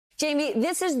Jaime,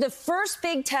 this is the first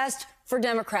big test for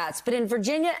Democrats, but in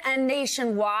Virginia and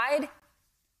nationwide,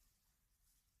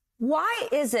 why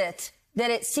is it that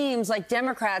it seems like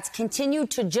Democrats continue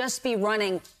to just be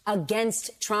running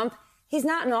against Trump? He's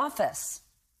not in office.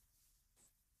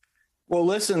 Well,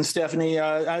 listen, Stephanie,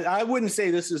 I wouldn't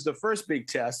say this is the first big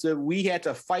test. We had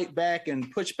to fight back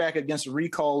and push back against a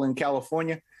recall in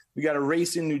California. We got a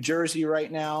race in New Jersey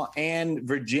right now and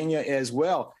Virginia as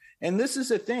well. And this is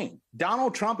the thing.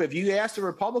 Donald Trump, if you ask the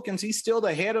Republicans, he's still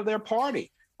the head of their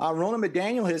party. Ronna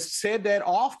McDaniel has said that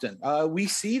often. We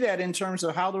see that in terms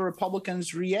of how the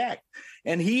Republicans react.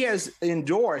 And he has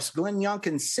endorsed Glenn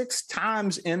Youngkin 6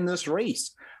 times in this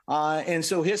race. And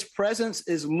so his presence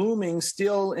is looming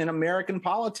still in American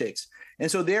politics.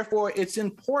 And so therefore, it's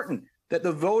important that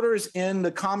the voters in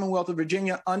the Commonwealth of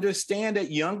Virginia understand that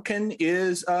Youngkin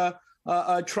is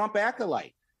a Trump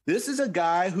acolyte. This is a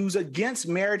guy who's against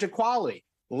marriage equality.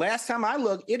 Last time I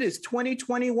looked, it is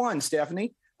 2021,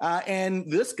 Stephanie. And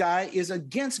this guy is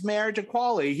against marriage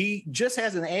equality. He just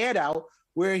has an ad out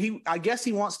where I guess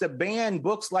he wants to ban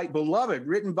books like Beloved,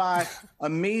 written by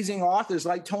amazing authors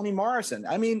like Toni Morrison.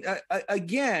 I mean,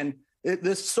 again,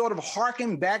 this sort of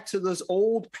harken back to this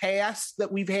old past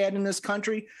that we've had in this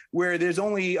country where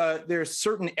there's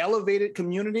certain elevated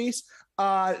communities.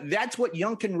 That's what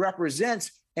Youngkin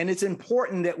represents. And it's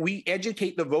important that we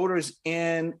educate the voters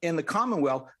in the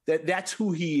Commonwealth that that's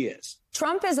who he is.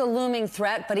 Trump is a looming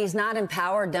threat, but he's not in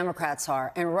power. Democrats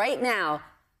are. And right now,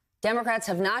 Democrats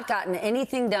have not gotten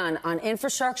anything done on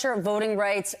infrastructure, voting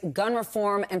rights, gun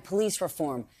reform, and police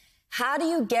reform. How do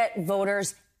you get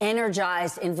voters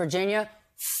energized in Virginia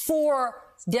for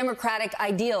Democratic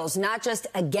ideals, not just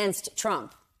against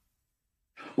Trump?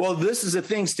 Well, this is the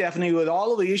thing, Stephanie, with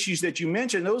all of the issues that you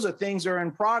mentioned, those are things that are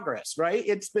in progress, right?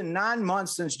 It's been 9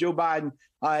 months since Joe Biden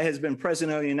has been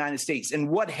president of the United States. And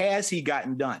what has he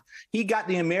gotten done? He got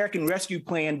the American Rescue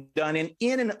Plan done. And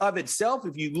in and of itself,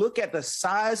 if you look at the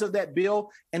size of that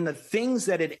bill and the things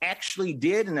that it actually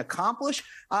did and accomplished,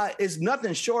 is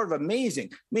nothing short of amazing.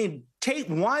 I mean, take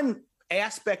one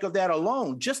aspect of that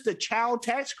alone, just the child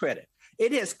tax credit.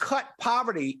 It has cut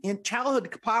poverty in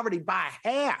childhood poverty by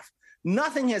half.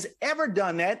 Nothing has ever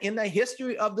done that in the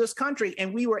history of this country,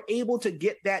 and we were able to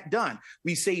get that done.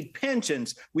 We saved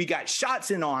pensions. We got shots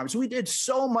in arms. We did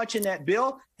so much in that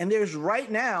bill, and there's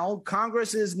right now,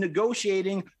 Congress is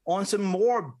negotiating on some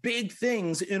more big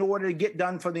things in order to get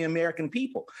done for the American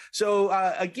people. So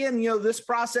again, this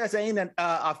process ain't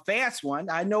a fast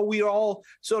one. I know we all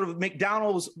sort of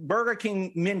McDonald's, Burger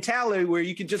King mentality where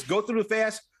you can just go through the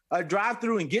fast drive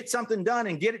through and get something done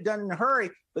and get it done in a hurry.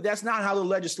 But that's not how the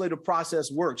legislative process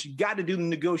works. You got to do the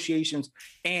negotiations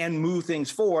and move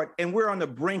things forward. And we're on the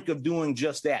brink of doing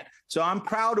just that. So I'm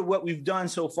proud of what we've done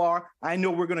so far. I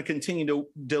know we're going to continue to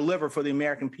deliver for the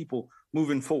American people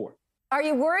moving forward. Are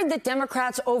you worried that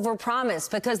Democrats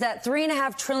overpromised? Because that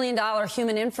 $3.5 trillion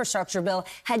human infrastructure bill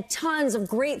had tons of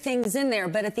great things in there.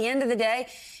 But at the end of the day,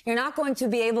 you're not going to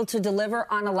be able to deliver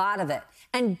on a lot of it.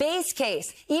 And base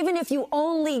case, even if you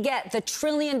only get the $1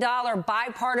 trillion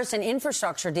bipartisan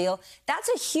infrastructure deal, that's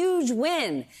a huge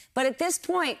win. But at this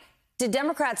point, do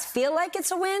Democrats feel like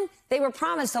it's a win? They were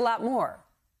promised a lot more.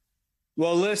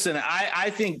 Well, listen, I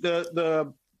think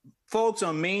the folks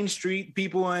on Main Street,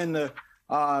 people in the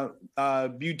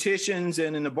beauticians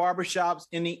and in the barbershops,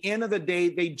 in the end of the day,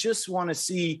 they just want to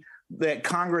see that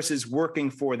Congress is working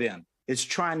for them. It's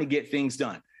trying to get things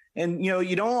done. And,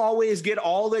 you don't always get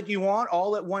all that you want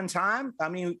all at one time. I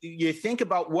mean, you think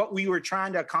about what we were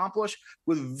trying to accomplish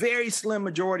with very slim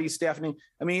majorities, Stephanie.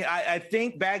 I mean, I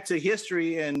think back to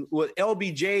history and with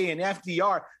LBJ and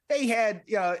FDR, they had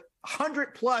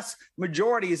 100+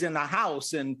 majorities in the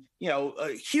House and,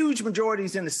 huge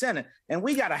majorities in the Senate. And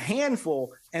we got a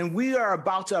handful, and we are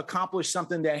about to accomplish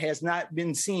something that has not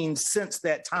been seen since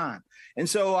that time. And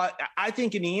so I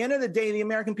think in the end of the day, the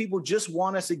American people just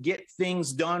want us to get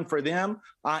things done for them.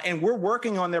 And we're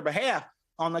working on their behalf.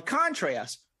 On the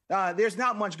contrast, there's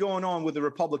not much going on with the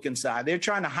Republican side. They're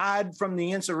trying to hide from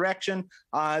the insurrection.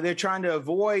 They're trying to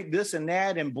avoid this and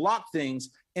that and block things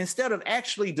instead of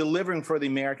actually delivering for the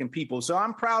American people. So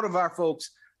I'm proud of our folks.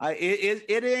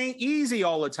 It ain't easy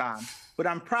all the time, but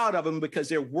I'm proud of them because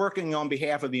they're working on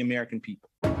behalf of the American people.